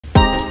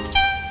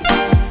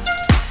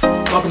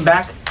welcome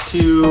back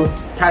to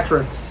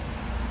Patchworks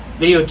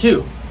video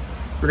 2.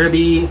 We're going to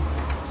be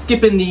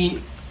skipping the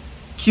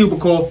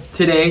cubicle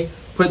today,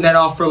 putting that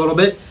off for a little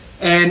bit,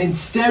 and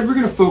instead we're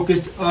going to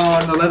focus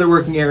on the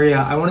leatherworking area.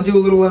 I want to do a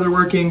little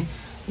leatherworking.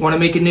 I want to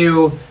make a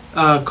new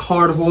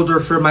card holder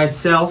for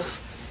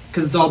myself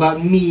because it's all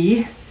about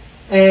me,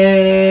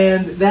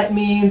 and that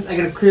means I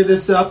got to clear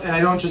this up, and I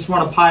don't just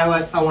want to pile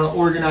it. I want to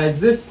organize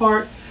this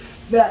part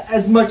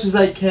as much as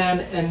I can,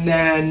 and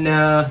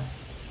then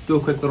do a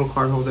quick little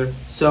card holder.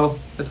 So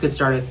let's get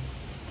started.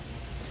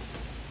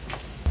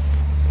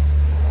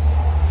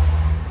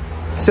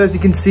 So as you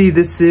can see,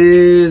 this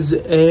is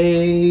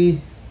a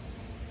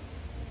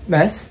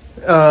mess,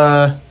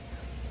 to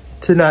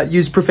not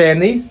use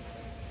profanities,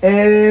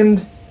 and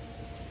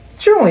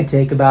it should only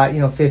take about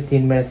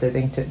 15 minutes, I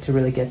think, to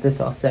really get this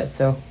all set.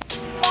 So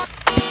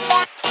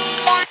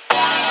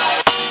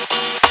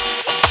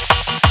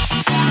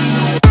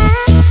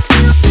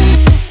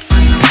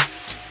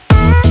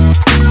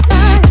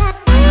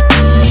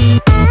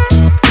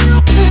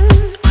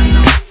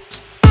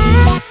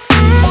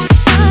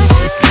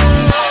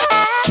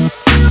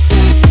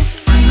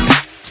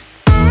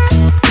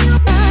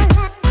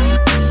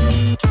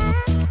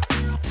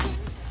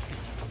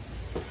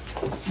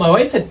my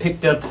wife had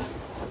picked up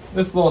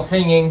this little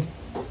hanging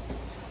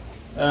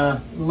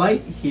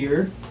light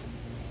here.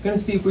 I'm gonna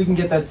see if we can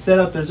get that set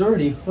up. There's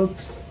already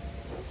hooks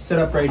set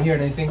up right here,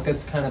 and I think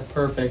that's kind of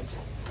perfect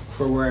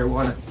for where I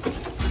want it.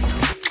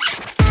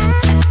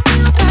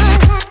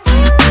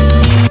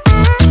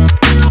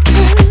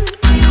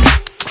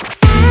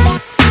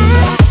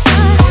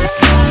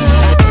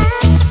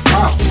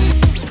 Wow,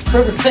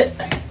 perfect fit.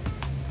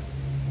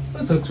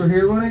 Those hooks were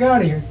here when I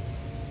got here.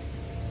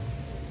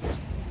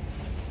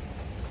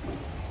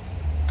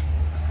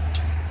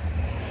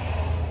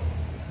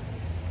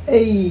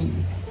 Hey!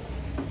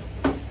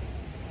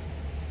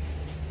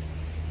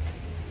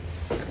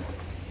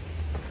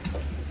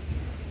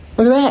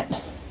 Look at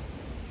that!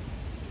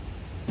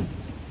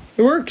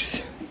 It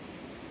works!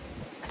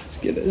 Let's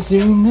get a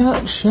zoomed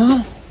out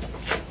shot.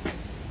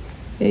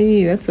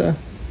 Hey, that's a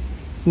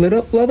lit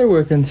up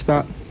leatherworking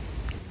spot.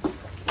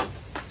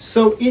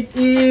 So it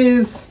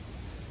is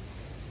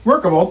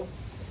workable.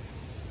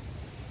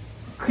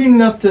 Clean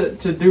enough to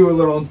do a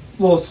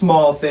little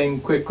small thing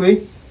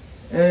quickly.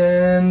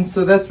 And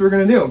so that's what we're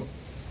gonna do.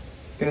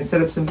 Gonna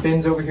set up some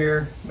bins over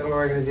here, little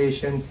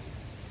organization,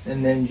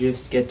 and then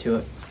just get to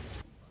it.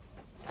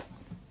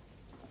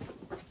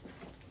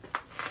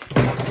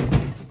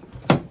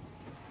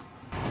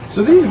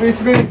 So these are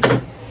basically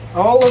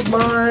all of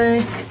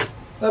my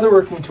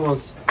leatherworking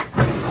tools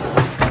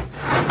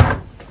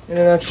in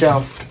a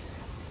nutshell.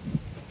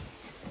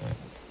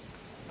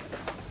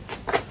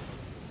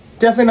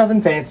 Definitely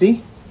nothing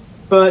fancy,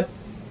 but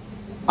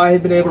I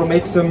have been able to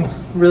make some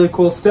really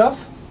cool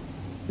stuff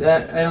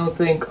that I don't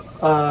think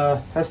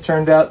has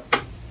turned out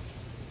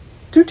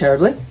too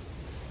terribly.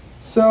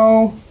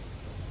 So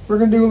we're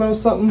gonna do a little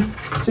something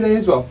today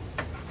as well.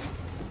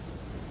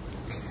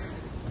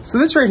 So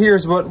this right here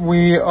is what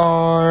we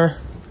are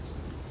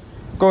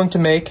going to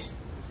make.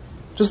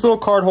 Just a little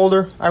card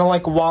holder. I don't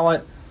like a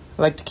wallet.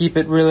 I like to keep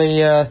it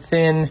really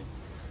thin.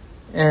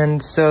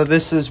 And so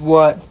this is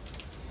what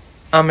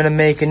I'm gonna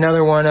make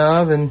another one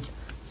of. And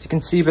as you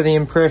can see by the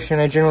impression,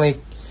 I generally,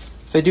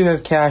 if I do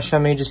have cash, I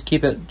may just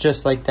keep it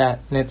just like that,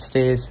 and it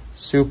stays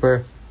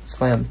super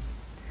slim.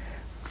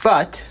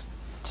 But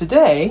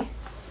today,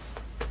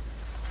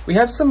 we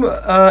have some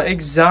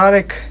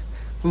exotic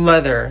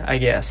leather, I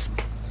guess.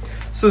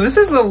 So this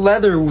is the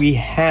leather we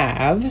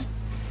have,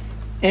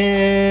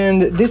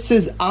 and this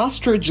is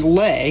ostrich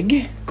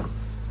leg,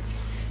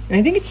 and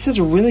I think it just has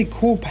a really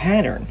cool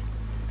pattern.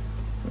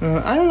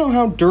 I don't know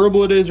how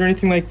durable it is or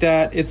anything like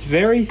that. It's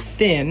very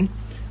thin,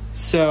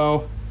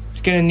 so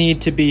it's gonna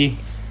need to be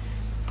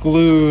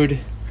glued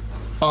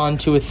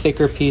onto a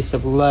thicker piece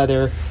of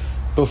leather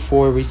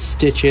before we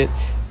stitch it,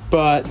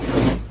 but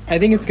I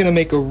think it's gonna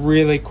make a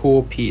really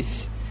cool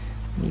piece.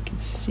 And you can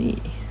see,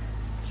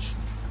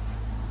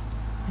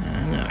 I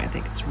don't know, I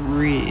think it's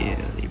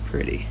really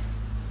pretty.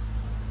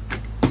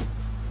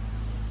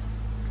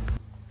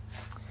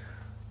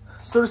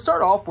 So to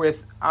start off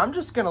with, I'm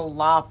just gonna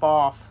lop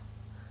off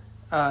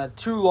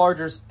 2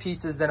 larger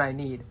pieces than I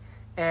need.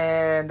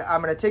 And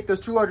I'm going to take those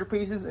 2 larger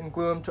pieces and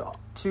glue them to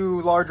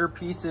 2 larger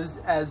pieces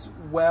as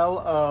well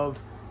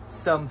of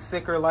some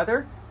thicker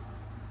leather,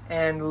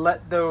 and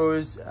let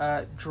those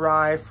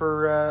dry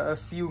for a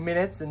few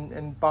minutes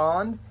and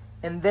bond,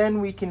 and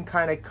then we can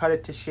kind of cut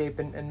it to shape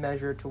and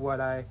measure to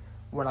what I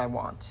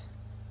want.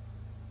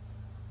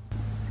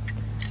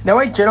 Now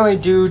I generally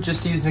do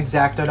just use an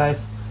X-Acto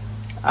knife.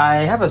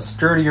 I have a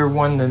sturdier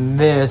one than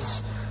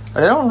this,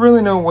 but I don't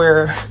really know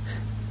where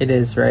it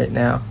is right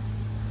now.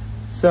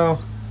 So,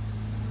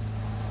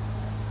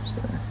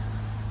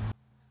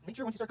 make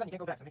sure once you start cutting, you can't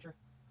go back, so make sure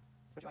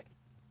it's what you like.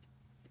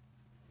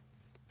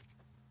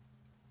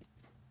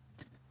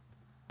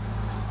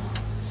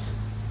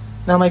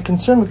 Now my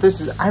concern with this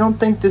is I don't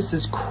think this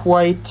is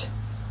quite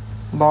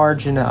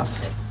large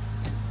enough.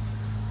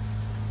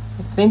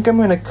 I think I'm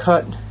gonna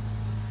cut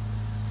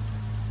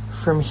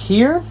from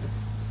here.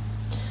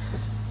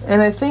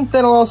 And I think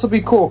that'll also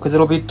be cool because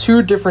it'll be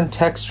two different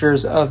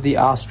textures of the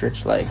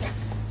ostrich leg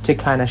to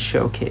kind of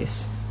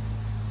showcase.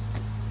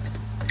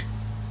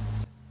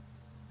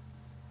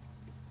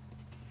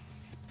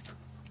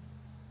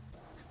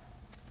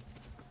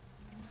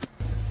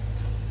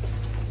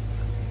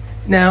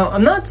 Now,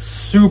 I'm not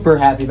super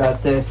happy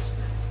about this,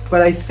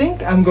 but I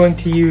think I'm going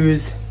to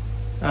use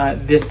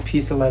this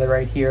piece of leather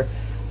right here.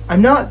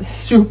 I'm not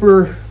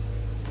super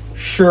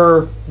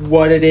sure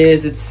what it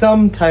is. It's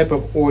some type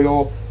of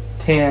oil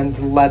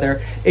tanned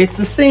leather. It's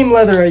the same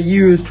leather I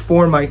used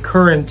for my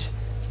current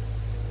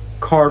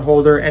card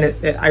holder,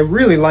 and I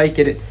really like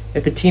it.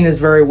 It patinas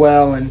very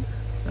well, and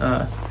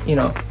you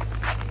know,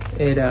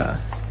 it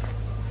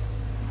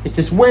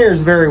just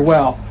wears very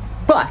well.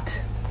 But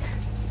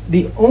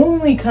the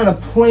only kind of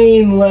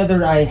plain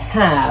leather I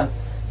have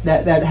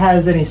that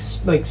has any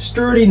like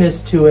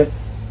sturdiness to it,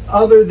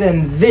 other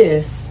than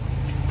this,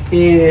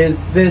 is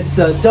this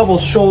double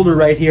shoulder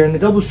right here, and the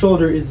double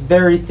shoulder is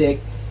very thick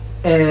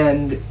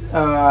and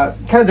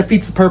kind of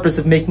defeats the purpose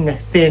of making a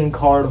thin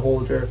card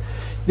holder.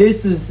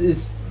 This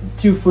is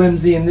too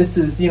flimsy, and this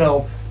is, you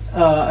know,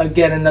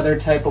 again, another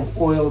type of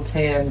oil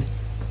tan,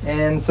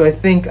 and so I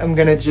think I'm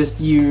gonna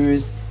just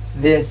use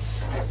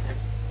this.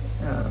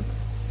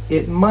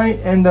 It might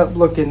end up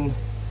looking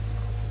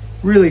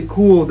really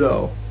cool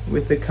though,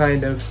 with the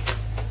kind of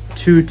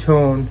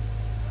two-tone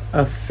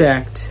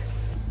effect.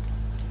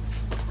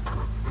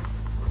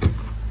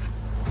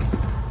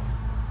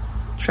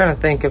 Trying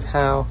to think of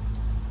how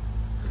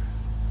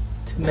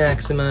to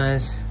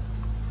maximize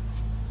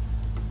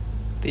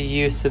the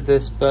use of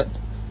this, but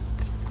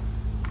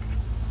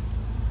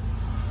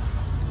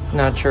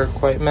not sure it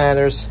quite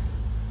matters.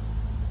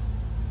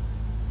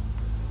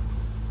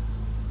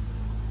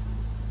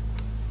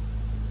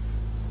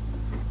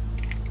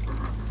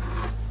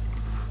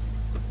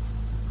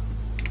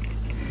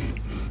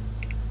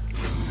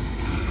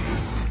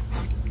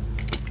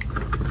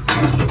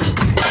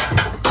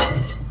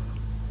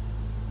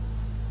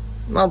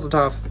 Mazel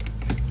tov.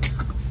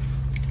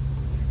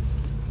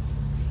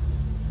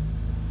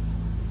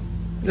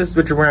 This is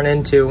what you run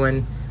into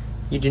when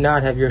you do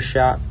not have your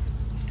shop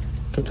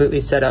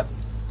completely set up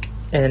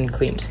and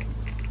cleaned.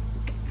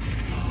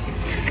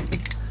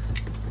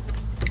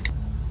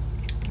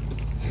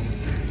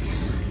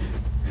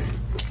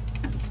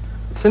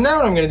 So now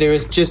what I'm going to do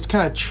is just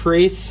kind of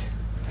trace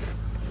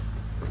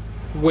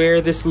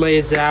where this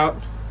lays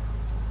out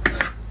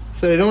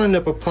so that I don't end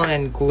up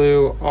applying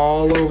glue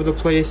all over the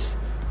place,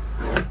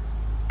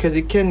 because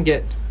it can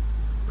get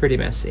pretty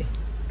messy.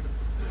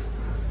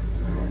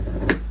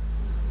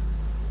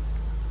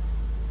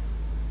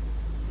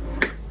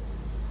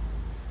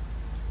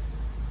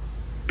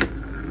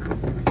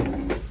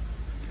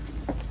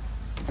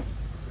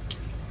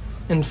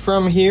 And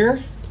from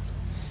here,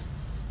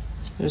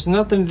 there's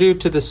nothing to do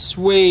to the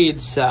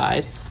suede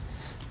side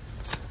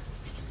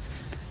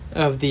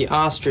of the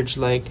ostrich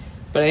leg,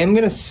 but I am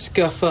gonna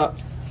scuff up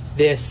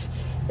this.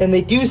 And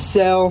they do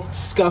sell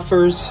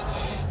scuffers,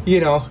 you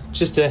know,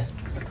 just a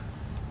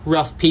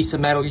rough piece of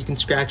metal, you can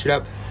scratch it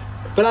up.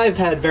 But I've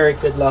had very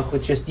good luck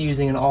with just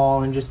using an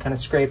awl and just kind of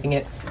scraping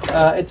it.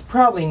 It's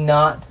probably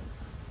not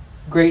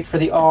great for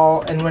the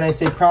awl, and when I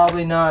say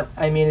probably not,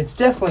 I mean it's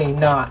definitely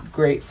not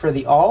great for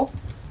the awl.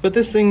 But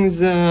this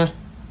thing's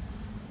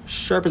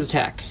sharp as a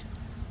tack,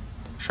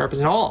 sharp as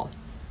an awl.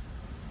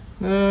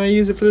 I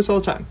use it for this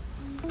all the time.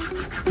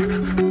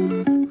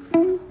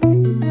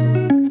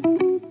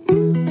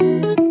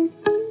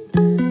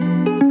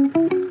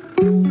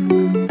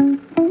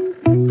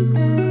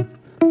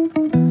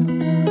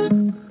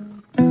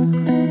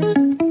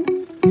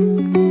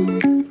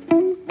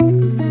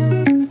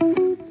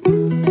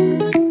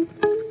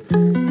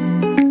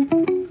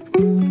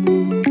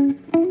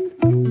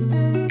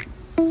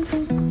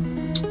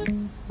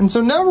 And so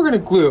now we're going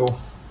to glue,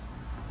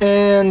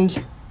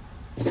 and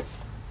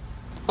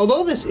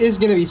although this is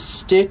going to be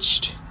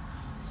stitched,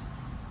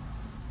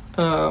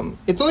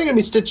 it's only going to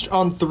be stitched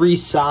on 3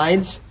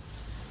 sides,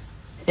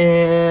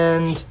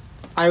 and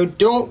I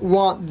don't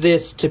want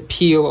this to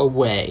peel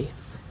away.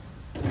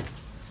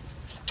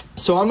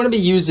 So I'm going to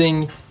be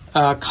using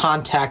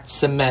contact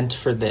cement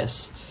for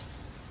this,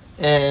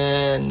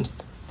 and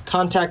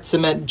contact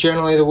cement,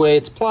 generally the way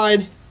it's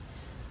applied,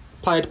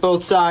 apply it to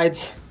both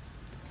sides.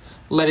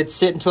 Let it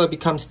sit until it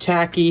becomes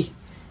tacky,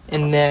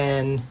 and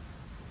then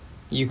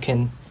you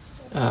can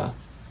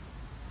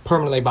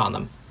permanently bond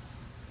them.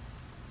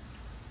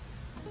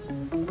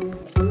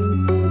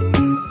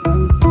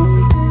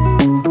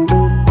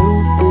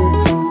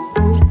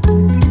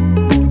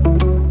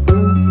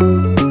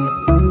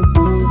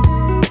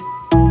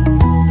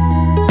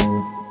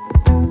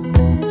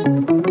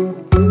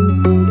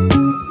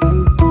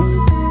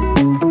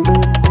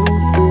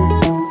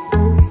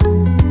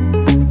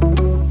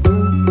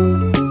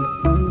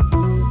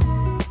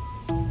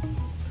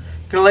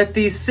 Gonna let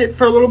these sit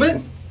for a little bit.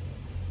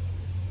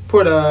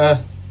 Put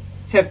a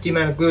hefty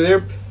amount of glue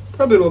there,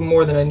 probably a little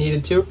more than I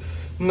needed to.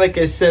 And like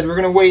I said, we're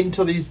gonna wait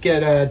until these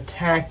get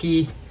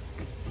tacky.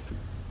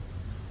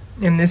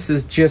 And this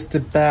is just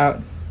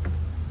about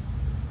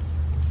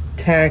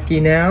tacky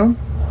now.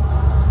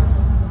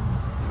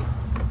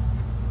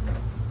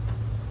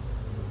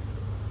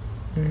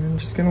 And I'm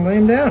just gonna lay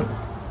them down.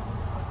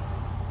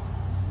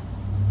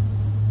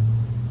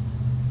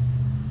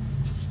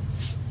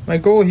 My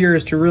goal here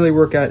is to really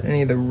work out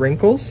any of the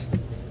wrinkles.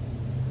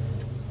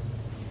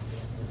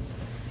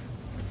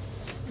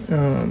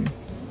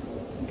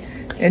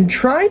 And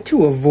try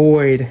to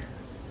avoid,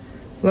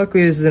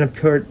 luckily this isn't a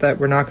part that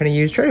we're not going to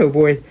use, try to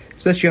avoid,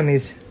 especially on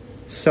these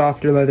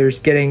softer leathers,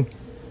 getting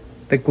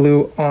the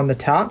glue on the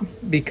top,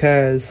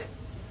 because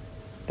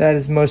that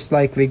is most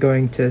likely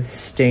going to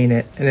stain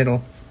it and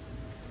it'll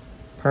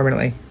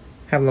permanently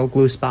have a little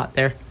glue spot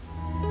there.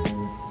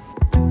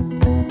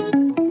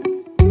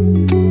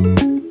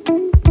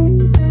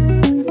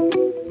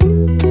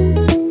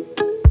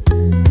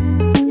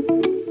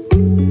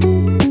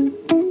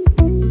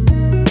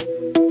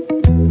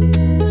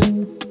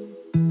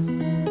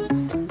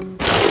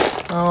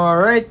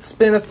 Alright, it's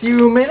been a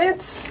few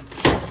minutes.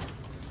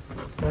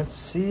 Let's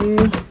see.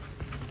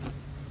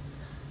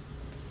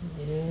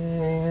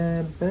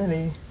 Yeah,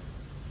 Betty.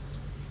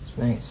 It's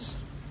nice.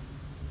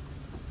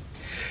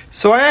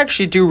 So I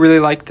actually do really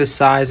like the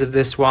size of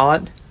this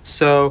wallet.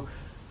 So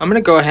I'm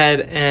going to go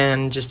ahead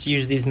and just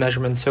use these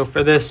measurements. So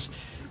for this,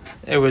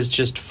 it was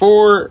just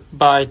 4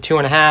 by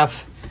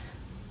 2.5.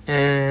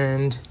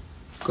 And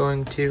I'm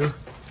going to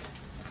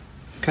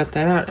cut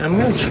that out. And I'm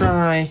going to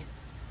try...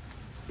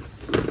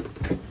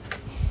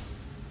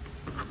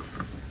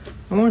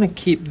 I want to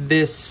keep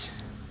this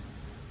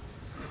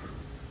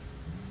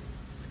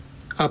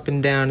up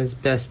and down as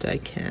best I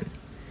can,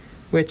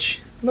 which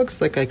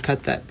looks like I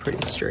cut that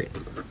pretty straight.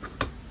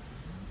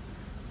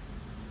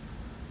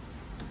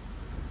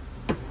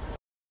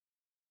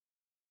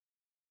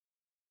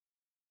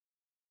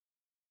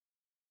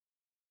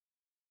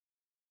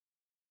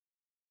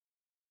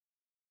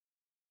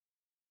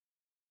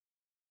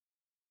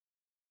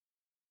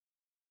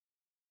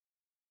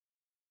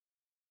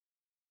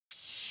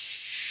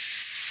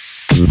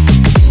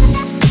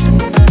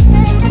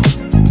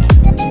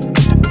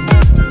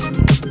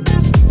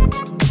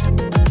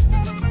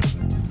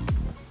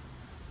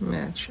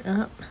 Match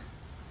up.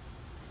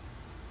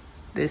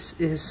 This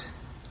is,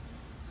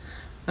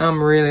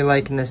 I'm really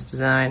liking this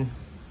design.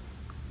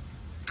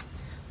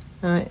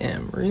 I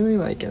am really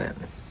liking it.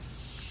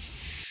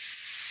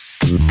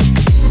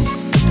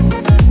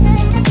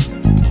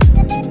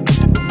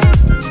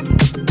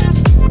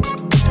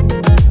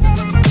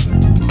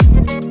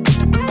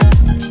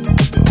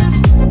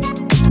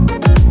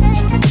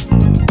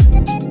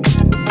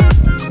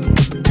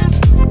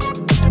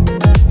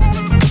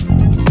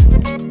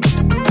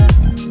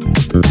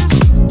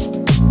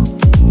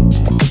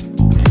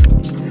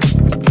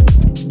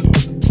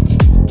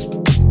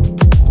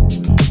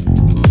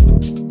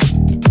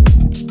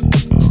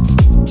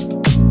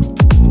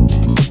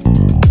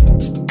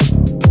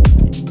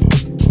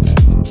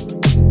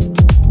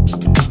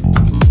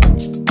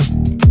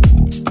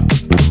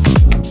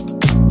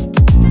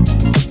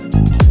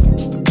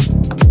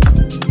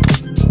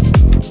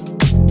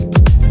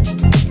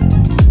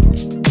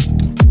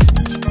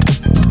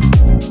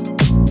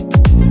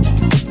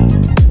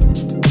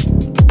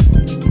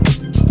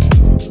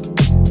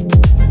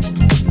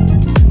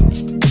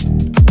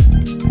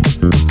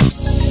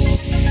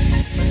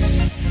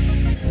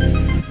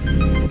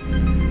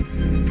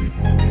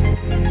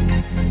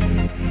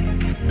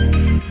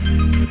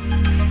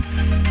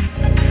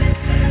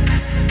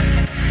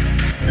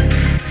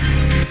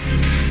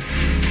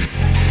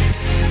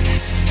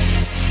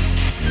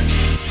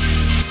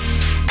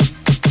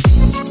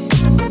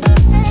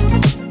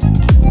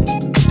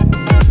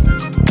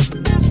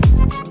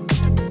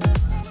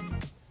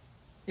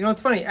 You know,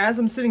 it's funny, as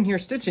I'm sitting here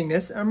stitching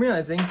this, I'm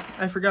realizing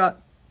I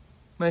forgot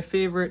my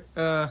favorite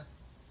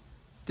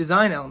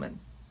design element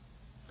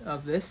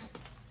of this,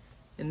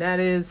 and that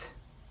is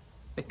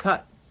the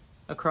cut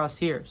across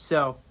here.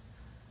 So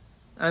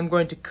I'm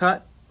going to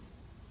cut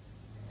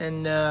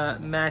and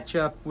match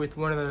up with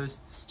one of those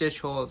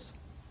stitch holes,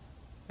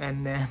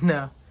 and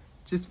then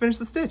just finish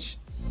the stitch.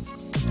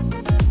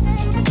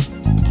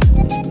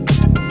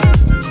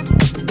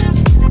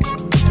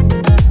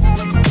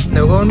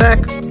 No going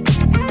back.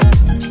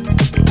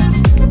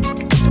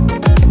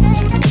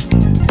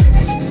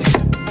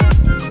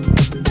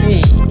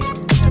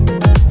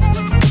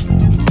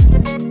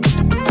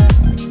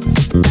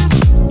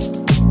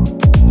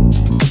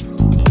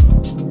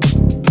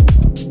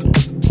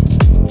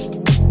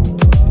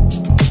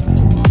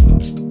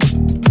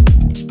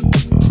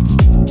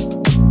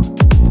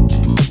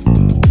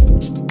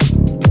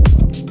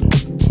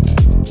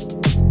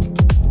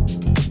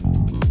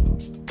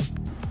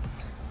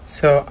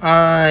 So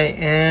I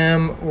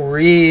am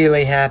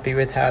really happy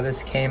with how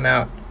this came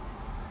out.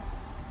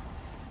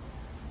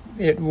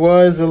 It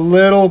was a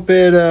little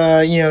bit,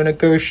 you know,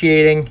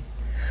 negotiating,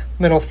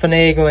 little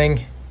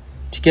finagling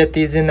to get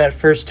these in that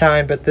first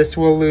time, but this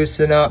will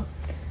loosen up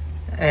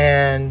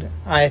and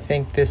I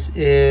think this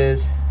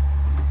is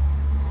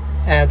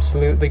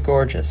absolutely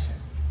gorgeous.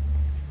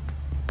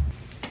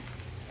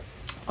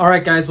 All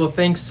right, guys, well,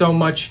 thanks so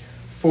much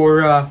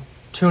for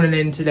tuning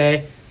in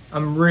today.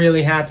 I'm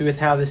really happy with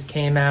how this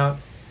came out.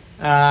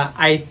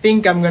 I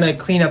think I'm gonna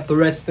clean up the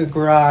rest of the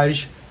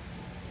garage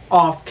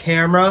off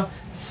camera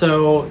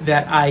so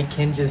that I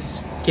can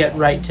just get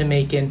right to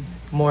making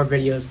more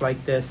videos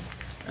like this.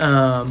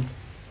 I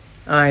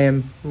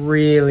am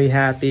really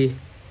happy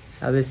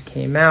how this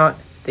came out.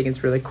 I think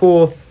it's really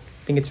cool.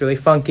 I think it's really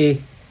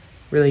funky,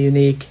 really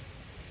unique.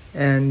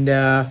 And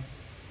I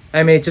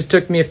mean, it just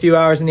took me a few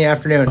hours in the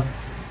afternoon.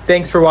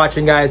 Thanks for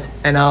watching, guys,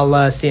 and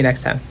I'll see you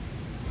next time.